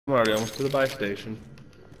I'm already almost to the buy station.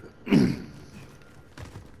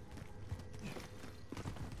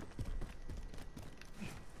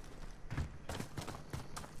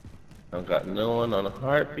 I've got no one on a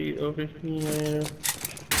heartbeat over here.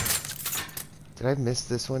 Did I miss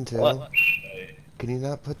this one too? What? Can you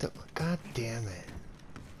not put the... God damn it.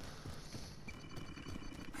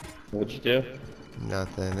 What'd you do?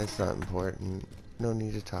 Nothing. It's not important. No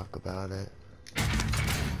need to talk about it.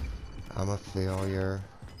 I'm a failure.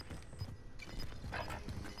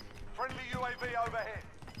 Friendly UAV overhead.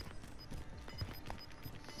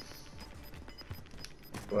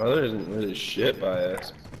 Well, there isn't really shit by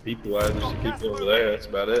us. People-wise, there's people over there. That's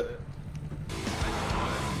about it.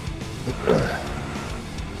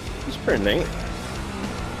 It's pretty neat.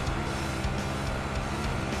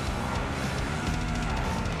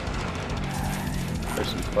 There's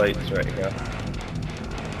some plates right here.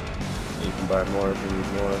 You can buy more if you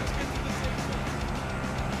need more.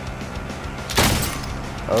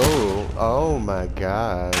 Oh my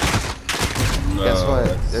god. Guess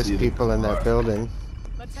what? There's people in that building.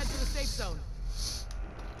 Let's head to the safe zone.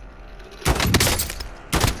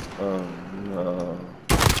 Oh no.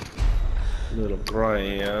 Little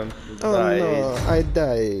Brian Oh died. no, I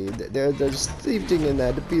died. There's sleeping in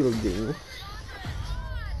that building.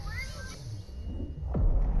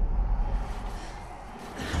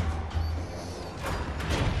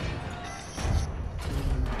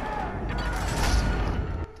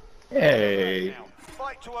 Hey,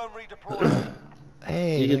 Fight to earn redeployment.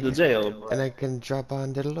 Hey, you get the jail. Bro. and I can drop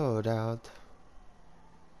on the loadout.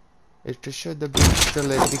 It should have been still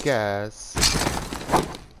in the gas.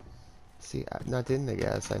 See, I'm not in the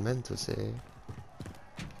gas, I meant to say.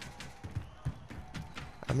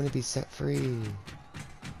 I'm gonna be set free.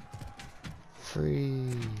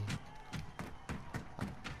 Free.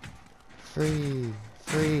 Free.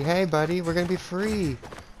 Free. Hey, buddy, we're gonna be free.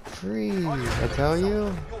 Free. I tell you.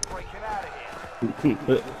 You're breaking out of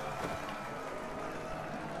here.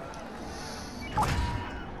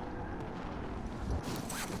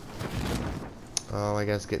 Oh, I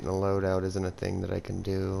guess getting a loadout isn't a thing that I can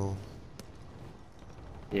do.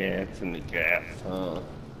 Yeah, it's in the gas.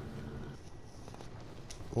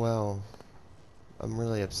 Well, I'm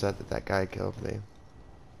really upset that that guy killed me.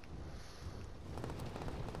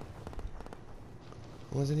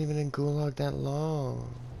 I wasn't even in Gulag that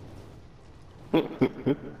long.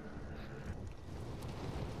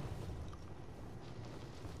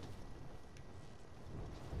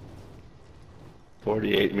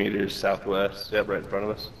 48 meters southwest. Yep, right in front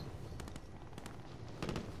of us.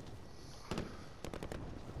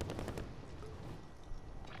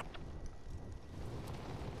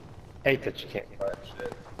 Hate that you can't find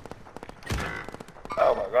shit.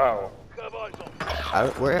 Oh my god.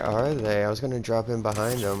 Where are they? I was gonna drop in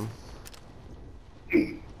behind them.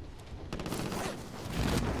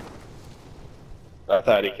 I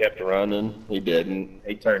thought he kept running. He didn't.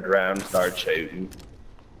 He turned around and started shooting.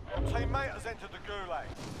 Your teammate has entered the gulag.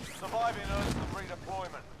 Surviving earns them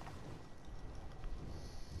redeployment.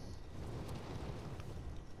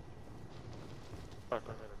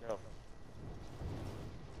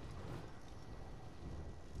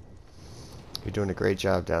 You're doing a great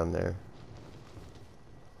job down there.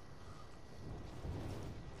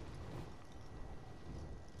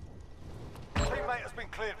 Teammate has been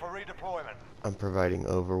cleared for redeployment. I'm providing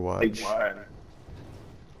Big Overwatch. wide.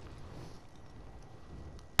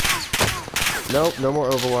 Nope, no more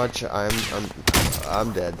Overwatch.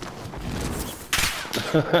 I'm dead.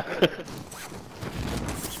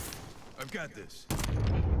 I've got this.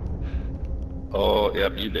 Oh,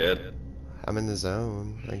 yep, you did. I'm in the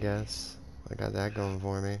zone, I guess. I got that going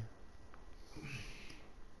for me.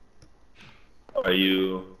 Are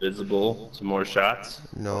you visible to more shots?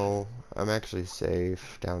 No, I'm actually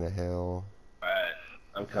safe down a hill. Alright,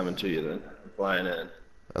 I'm coming to you then. I'm flying in.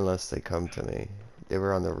 Unless they come to me. They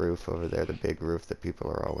were on the roof over there, the big roof that people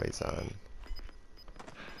are always on.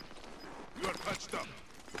 You are patched up.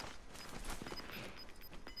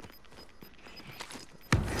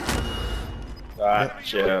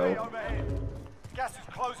 Gotcha. UAV overhead. Gas is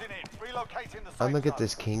closing in. Relocating the safe I'm gonna get zone.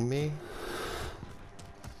 this king me.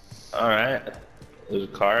 Alright. There's a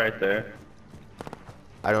car right there.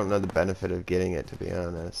 I don't know the benefit of getting it, to be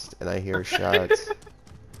honest. And I hear shots.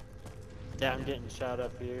 Yeah, I'm getting shot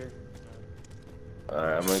up here.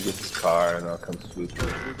 Alright, I'm gonna get this car and I'll come swoop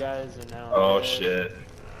it. You guys are now. Oh dead. shit.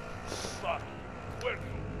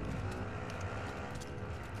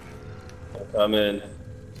 I'm coming.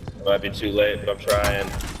 It might be too late, but I'm trying.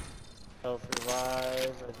 Hell for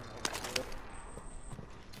live.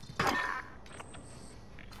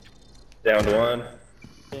 Down to one.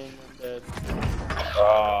 I'm dead.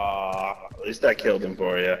 Ah, at least I killed him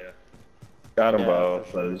for you. Got them Yeah, both,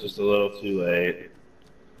 for but it was just a little too late.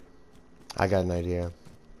 I got an idea.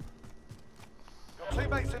 Your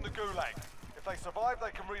teammates in the gulag. If they survive,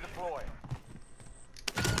 they can redeploy.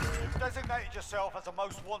 You've designated yourself as a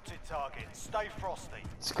most wanted target. Stay frosty.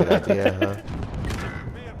 It's a good idea, huh?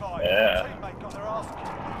 Be advised, Yeah. your teammate got their ass kicked.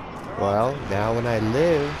 There Well, are teams- now when I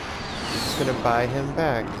live, it's gonna buy him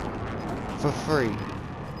back for free.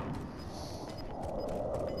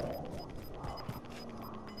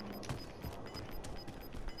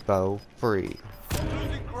 For free.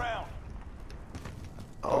 losing ground.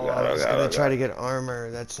 Oh, God, I was oh, God, gonna oh, try God. to get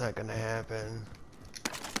armor. That's not gonna happen.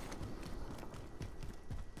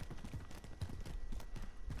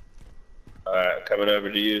 Alright, coming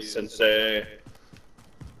over to you, Sensei.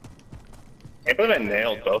 Can't believe I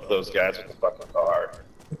nailed both those guys with the fucking car.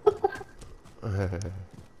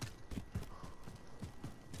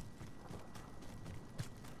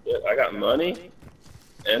 Shit, I got money,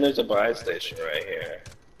 and there's a buy station right here.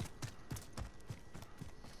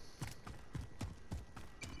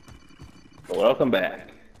 Welcome back.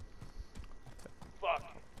 Fuck.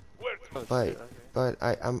 Where Oh, But shit, okay. but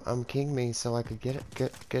I'm king me, so I could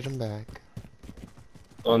get him back.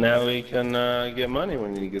 Well, now we can get money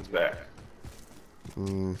when he gets back.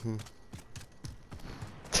 Mm-hmm.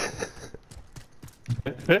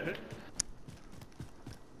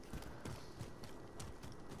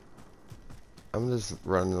 I'm just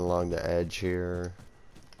running along the edge here.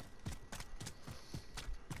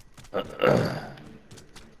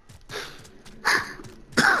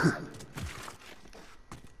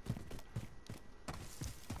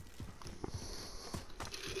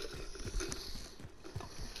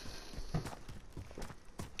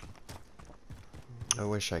 I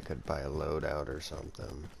wish I could buy a loadout or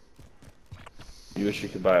something. You wish you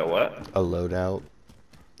could buy a what? A loadout?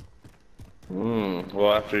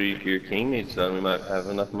 Well, after your king needs done, we might have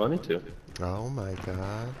enough money to. Oh my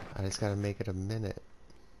god. I just gotta make it a minute.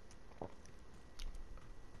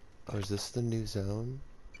 Oh, is this the new zone?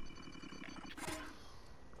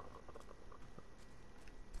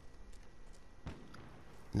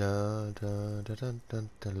 No, da da da da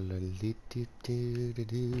da la li do do do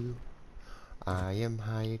do. I am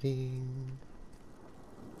hiding.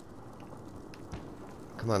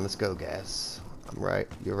 Come on, let's go, Gas. I'm right.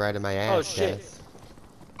 You're right in my ass, Oh, shit. Gas.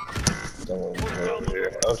 Someone over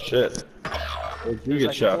here. Oh shit. Where'd you There's get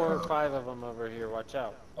like shot 4 or from? 5 of them over here. Watch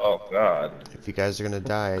out. Oh god. If you guys are gonna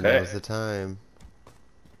die, Okay. now's the time.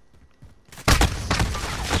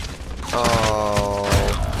 Oh.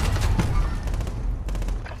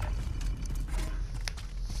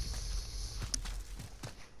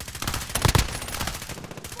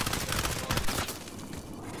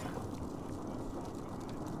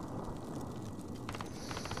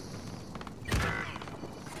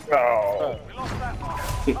 Oh. we lost that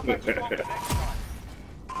one. Come back stronger next time.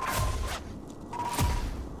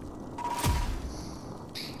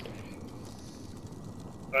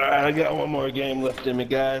 Alright, I got one more game left in me,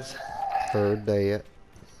 guys. Heard that.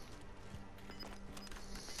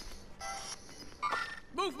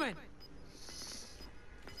 Movement!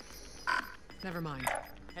 Never mind.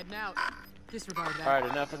 Heading out. Disregard that. Alright,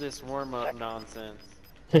 enough of this warm-up nonsense.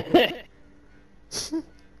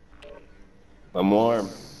 I'm warm.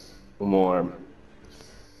 I'm warm.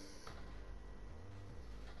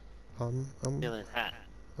 I'm Feeling hot.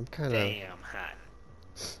 kind of. Damn hot.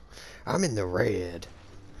 I'm in the red.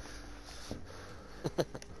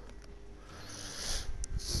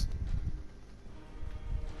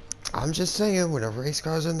 I'm just saying, when a race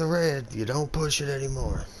car's in the red, you don't push it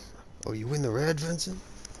anymore. Oh, you in the red, Vincent?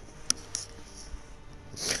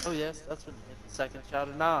 Oh yes, that's when you hit the second shot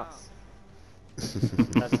of Nas.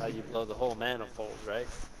 That's how you blow the whole manifold, right?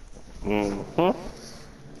 Mm-hmm.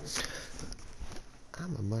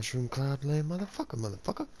 I'm a mushroom cloud laying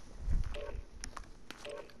motherfucker.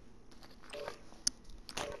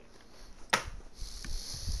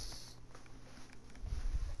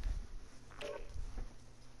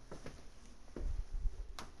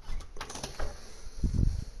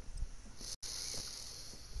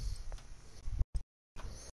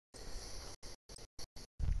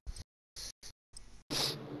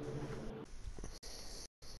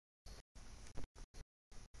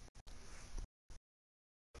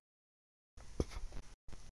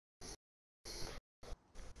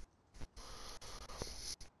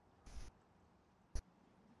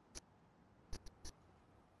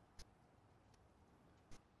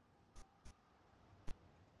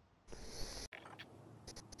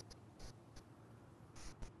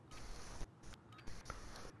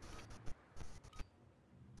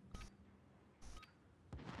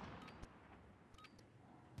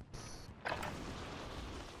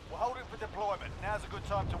 deployment. Now's a good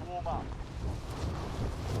time to warm up.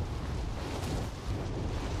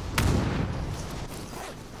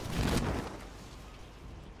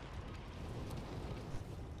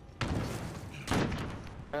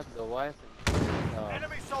 Grab the wife and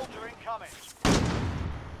Enemy soldier incoming.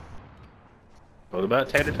 What about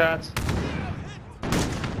tater tots?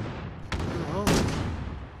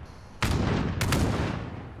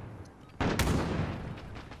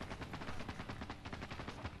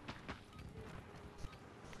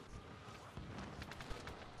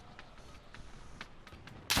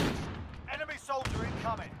 Enemy soldier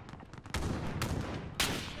incoming.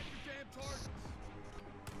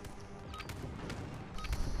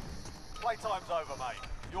 Playtime's over, mate.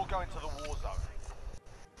 You're going to the war zone.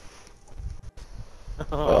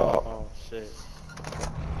 oh shit.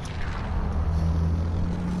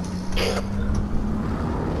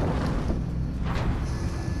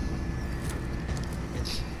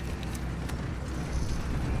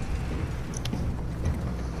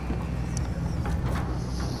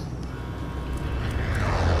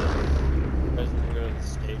 Guys wanna go to the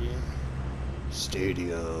stadium?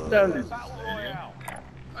 Stadium. Battle Royale.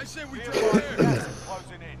 I say we Be drop advised, there. gas is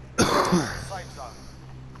closing in. Safe zone.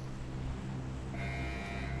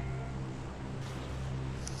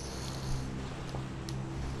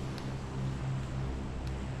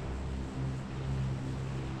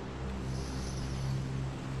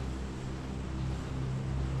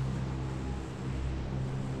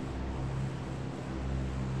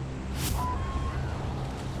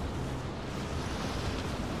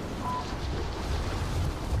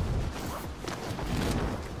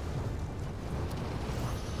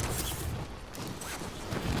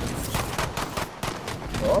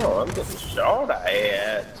 Oh, I'm getting shot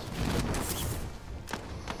at.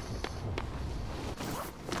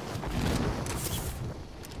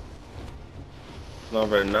 Not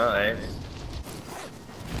very nice.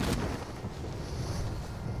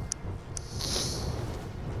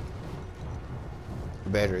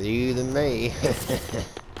 Better you than me.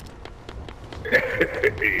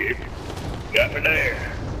 Got me there.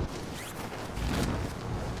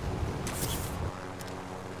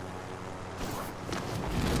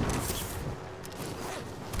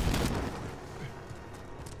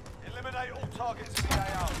 Eliminate all targets in the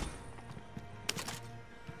AO.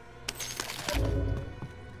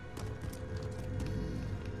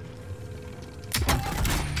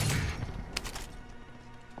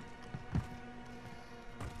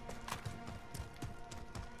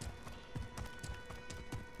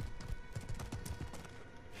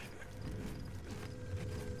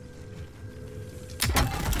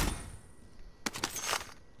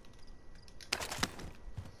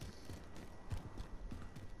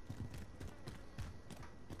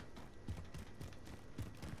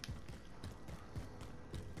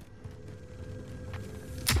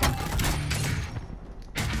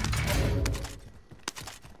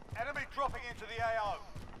 Enemy dropping into the AO.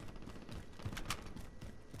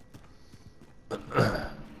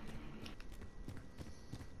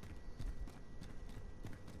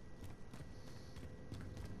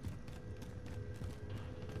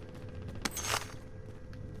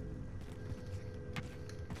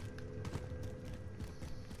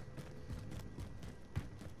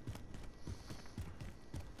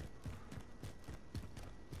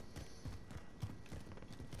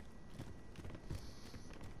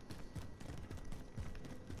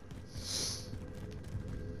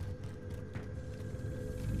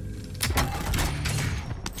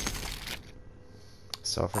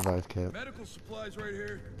 Self-revive kit. Medical supplies right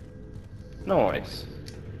here. Nice.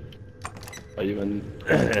 Are you in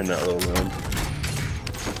that little room?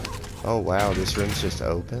 Oh wow, this room's just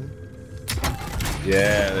open?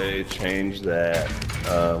 Yeah, they changed that.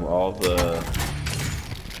 All the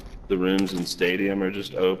rooms in Stadium are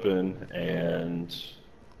just open, and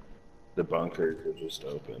the bunkers are just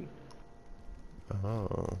open.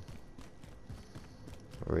 Oh.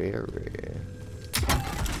 Really?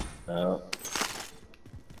 I'm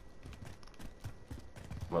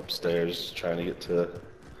upstairs trying to get to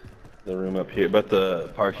the room up here, but the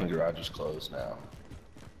parking garage is closed now.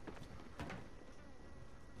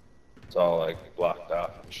 It's all like blocked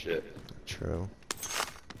off and shit. True.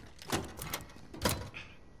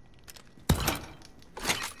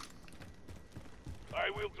 I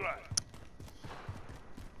will drive.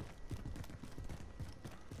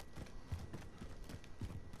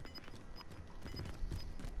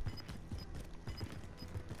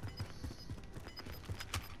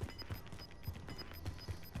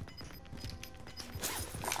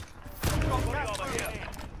 Gas moving in.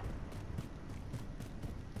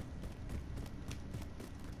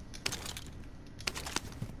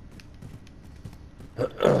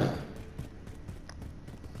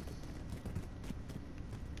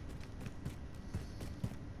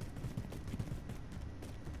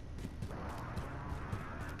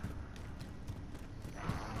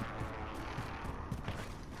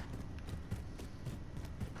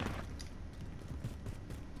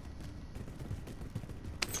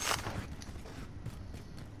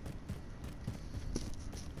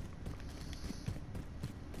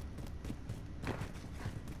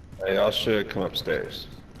 Hey, y'all should come upstairs.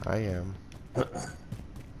 I am.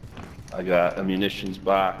 I got a munitions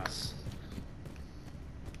box.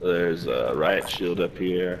 There's a riot shield up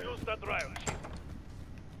here. Use that riot shield.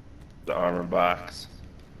 The armor box.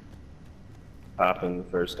 Pop in the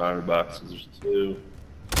first armor box 'cause there's 2.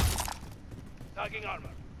 Tagging armor.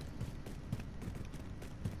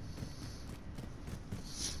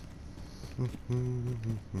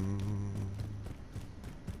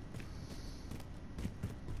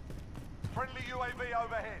 Friendly UAV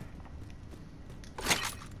overhead.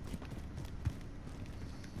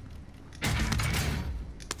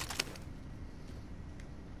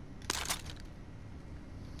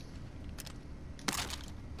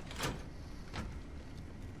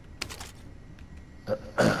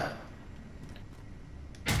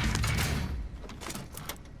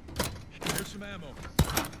 Here's some ammo.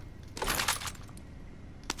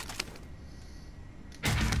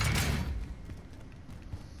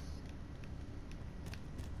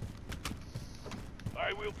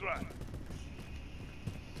 I will drive.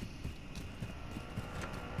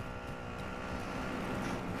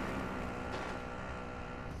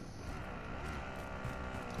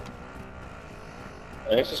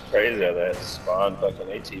 And it's just crazy how that spawned fucking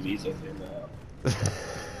ATVs up here now.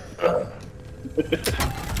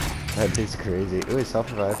 That is crazy. Ooh, it's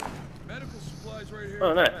self-revive. Medical supplies right here.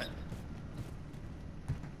 Oh, nice.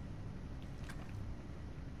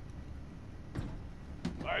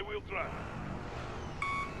 I will drive.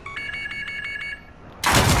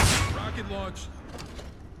 Rocket launch.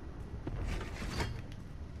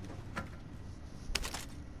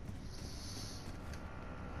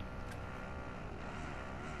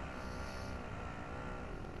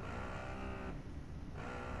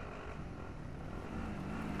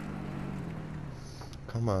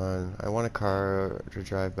 Come on. I want a car to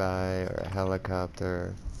drive by or a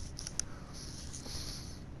helicopter.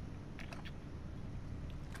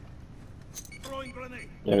 Throwing grenade.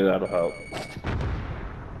 Maybe that'll help.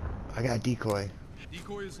 I got a decoy.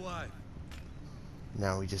 Decoy is live.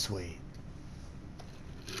 Now we just wait.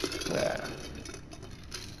 Yeah.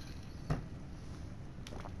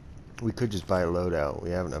 We could just buy a loadout. We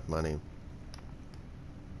have enough money.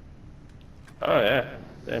 Oh yeah.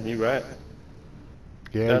 Damn, you right.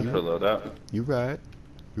 Yeah, Done for loadout. you right.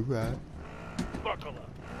 You right. Buckle up.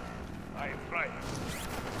 I am right.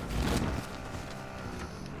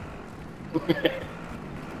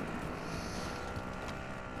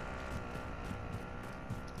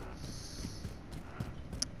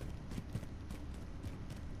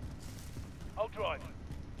 I'll drive.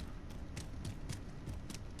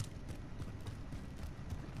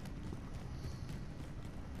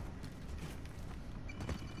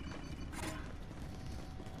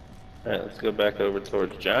 Alright, let's go back over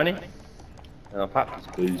towards Johnny. And I'll pop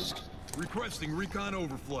this boost. Requesting recon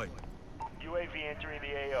overflight. UAV entering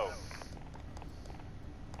the AO.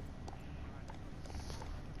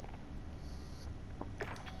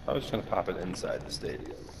 I was trying to pop it inside the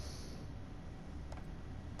stadium.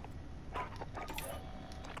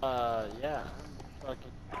 Yeah.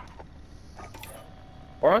 Fucking.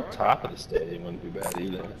 Or on top of the stadium wouldn't be bad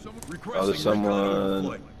either. Requesting there's someone- recon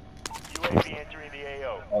overflight. UAV entering the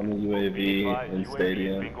AO. On the UAV in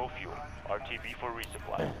stadium. Bingo fuel. RTB for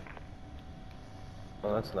resupply.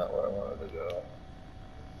 Well, that's not where I wanted to go.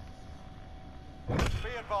 Be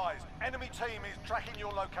advised, enemy team is tracking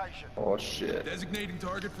your location. Oh shit. Designating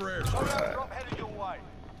target for air. Loadout drop headed your way.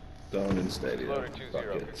 Down in stadium. Loader 2-0,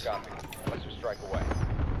 good Buckets. copy. Cluster strike away.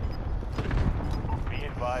 Be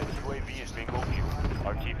advised, UAV is bingo fuel.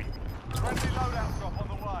 RTB. Friendly loadout drop on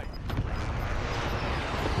the way.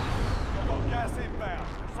 Got gas inbound.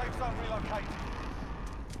 Safe zone relocated.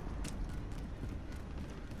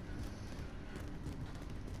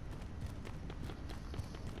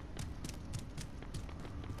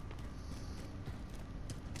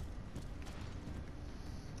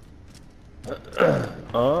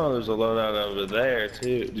 Oh, there's a loadout over there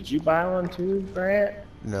too. Did you buy one too, Grant?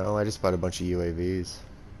 No, I just bought a bunch of UAVs.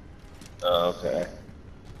 Oh, okay.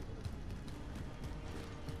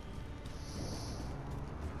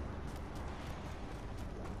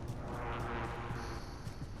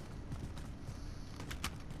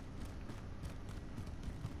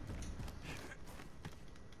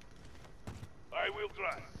 I will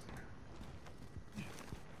drive.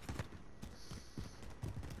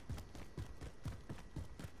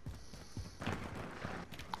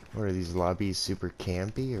 What are these lobbies super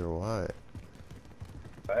campy or what?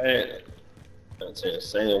 I don't see a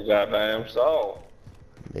single goddamn soul.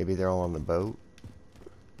 Maybe they're all on the boat.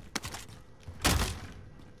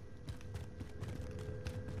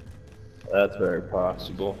 That's very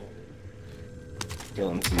possible.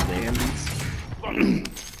 Killing some dandies. I am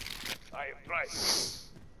driving.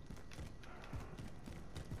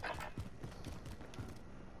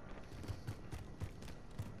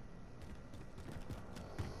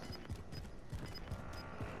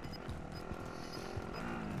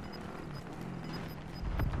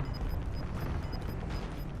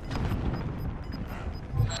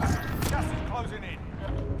 Gas is closing in.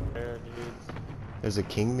 There, dude. There's a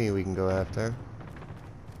king me we can go after.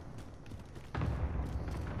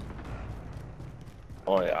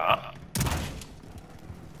 Oh yeah.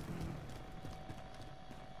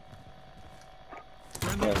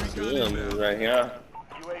 Friendly Yeah, see recon him inbound. right here.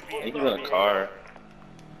 UAV He's in a car.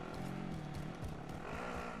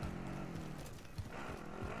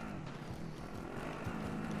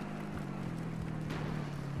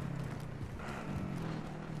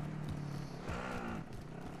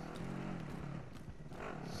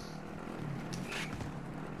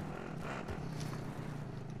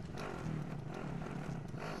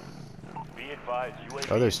 Be advised,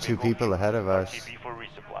 UAV Oh, there's two people ahead of us. RTB for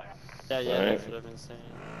resupply. Yeah, yeah, Alright. that's what I've been saying.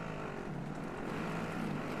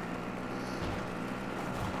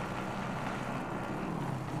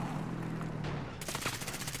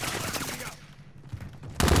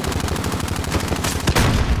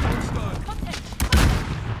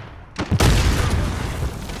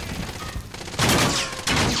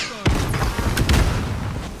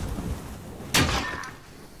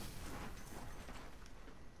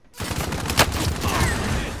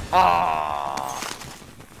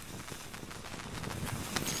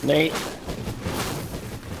 Nate.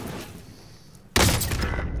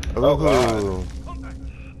 Ooh. wow.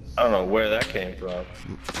 I don't know where that came from.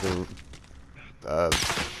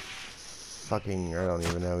 Fucking, I don't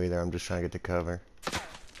even know either. I'm just trying to get to cover.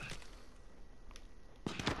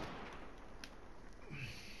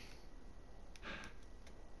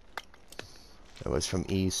 It was from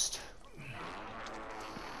east.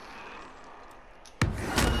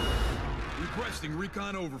 Requesting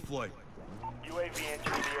recon overflight. UAV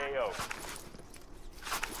entering the AO.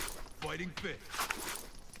 Fighting fit.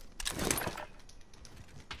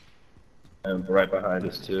 And right behind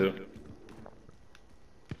us too.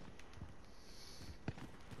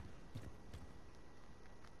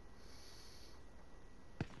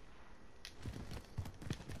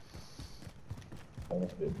 That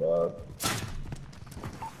must be above.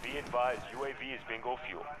 Be advised, UAV is bingo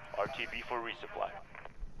fuel. RTB for resupply.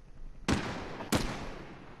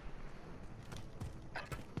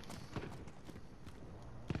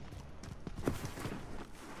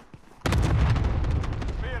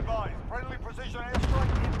 Be advised, friendly precision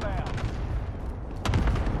airstrike inbound.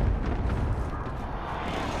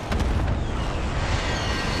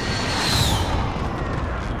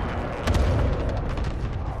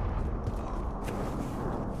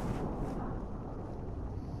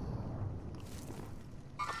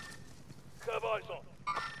 Have eyes on.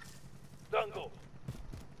 Dango.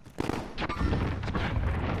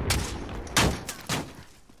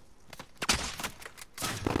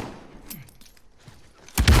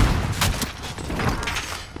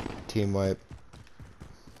 Team wipe.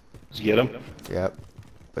 Did you get him? Yep.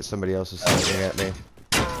 But somebody else is sniping at me.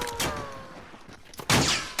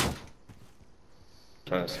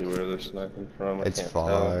 Trying to see where they're sniping from. I It's can't tell.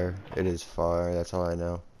 far. It is far. That's all I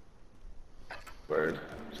know. Word.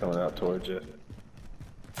 Coming out towards you.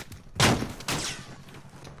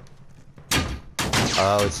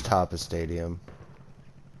 Oh, it's top of stadium.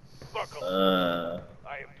 Buckle.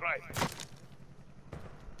 I am driving.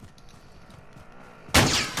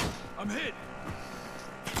 I'm hit.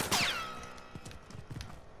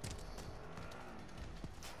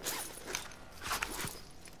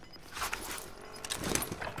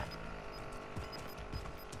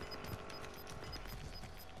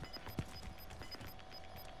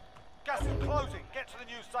 Gas is closing. Get to the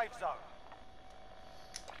new safe zone.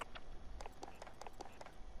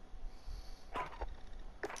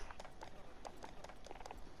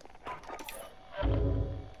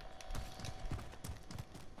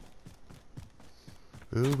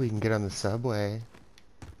 Ooh, we can get on the subway.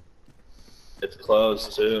 It's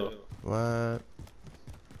closed too. What?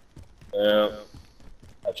 Yeah.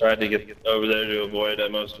 I tried to get over there to avoid a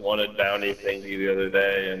most wanted bounty thing the other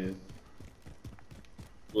day and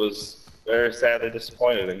was very sadly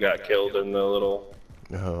disappointed and got killed in the little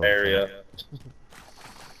Oh, area.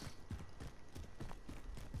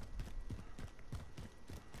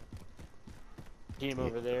 Team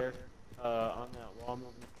over there, on that wall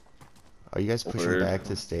movement. Are you guys pushing Word. back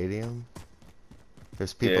to stadium?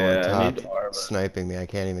 There's people Yeah, I on need top armor. sniping me. I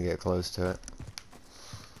can't even get close to it.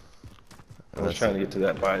 I was trying to get to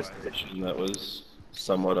that buy station that was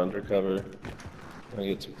somewhat undercover. I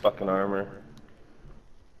get some fucking armor.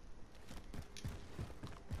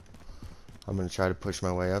 I'm gonna try to push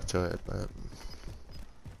my way up to it, but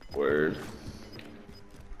Word.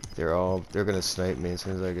 they're gonna snipe me as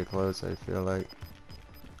soon as I get close, I feel like.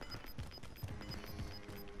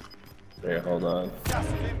 There, hold on. Gas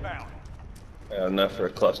is inbound. Enough for a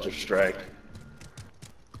cluster strike.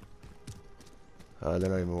 They're not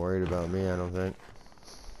even worried about me, I don't think.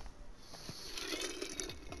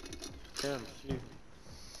 Damn, shoot.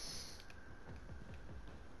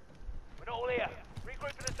 We're not all here.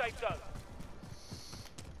 Regroup in the safe zone.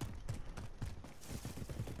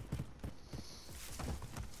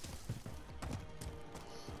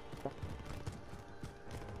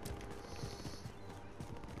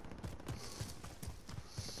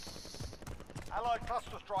 Allied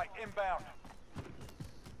cluster strike inbound.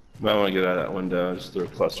 Might want to get out of that window. Just throw a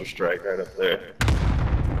cluster strike right up there.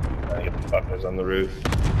 I get the fuckers on the roof.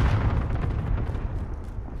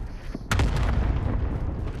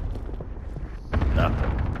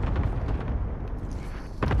 Nothing.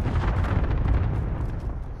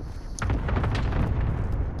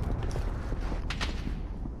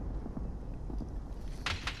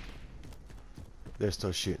 They're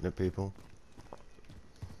still shooting at people.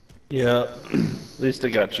 Yeah. At least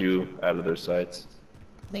they got you out of their sights.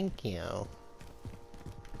 Thank you.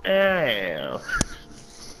 Ow.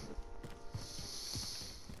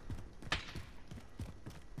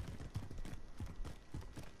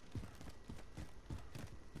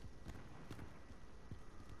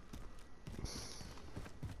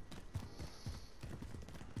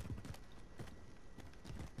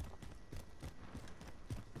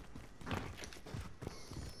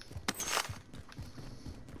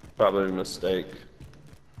 Probably a mistake.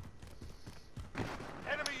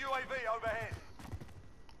 Enemy UAV overhead.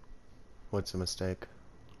 What's a mistake?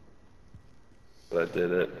 But I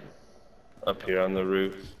did it. Up here on the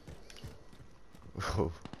roof.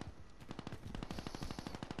 Oh,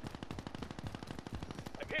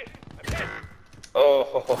 I'm hit. I'm hit. Oh,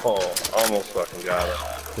 almost fucking got it.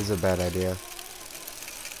 this is a bad idea.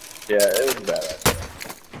 Yeah, it was a bad idea.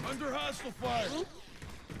 Under hostile fire.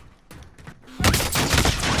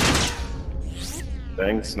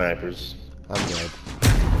 Dang snipers. I'm dead.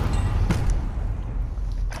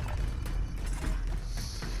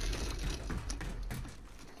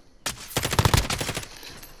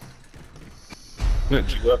 Did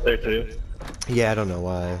you go up there too? Yeah, I don't know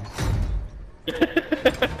why.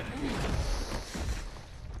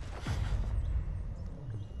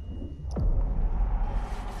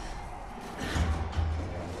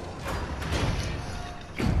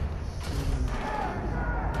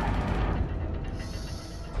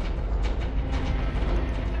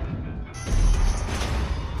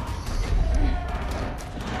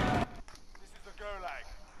 This is the Gulag.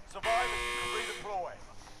 Survive and you can redeploy.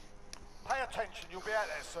 Pay attention, you'll be out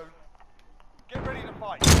there soon. Get ready to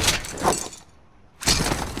fight.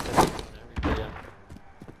 Everybody up.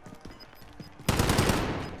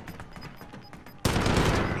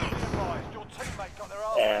 Be advised, your teammate got their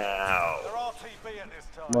Ow. They're RTB at this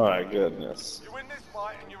time. My goodness. You win this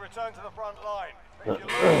fight and you return to the front line. If you lose,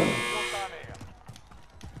 you're done here.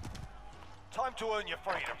 Time to earn your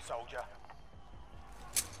freedom, soldier.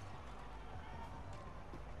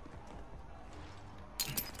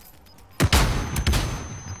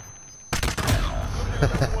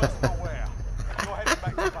 You're heading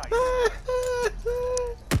back to base.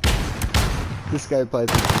 This guy plays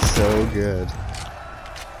so good. Not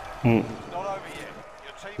over yet.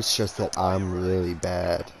 Your team It's just that I'm really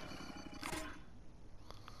bad.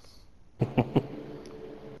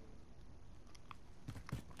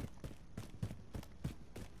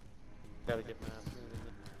 Gotta get my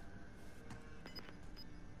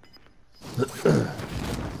food in there.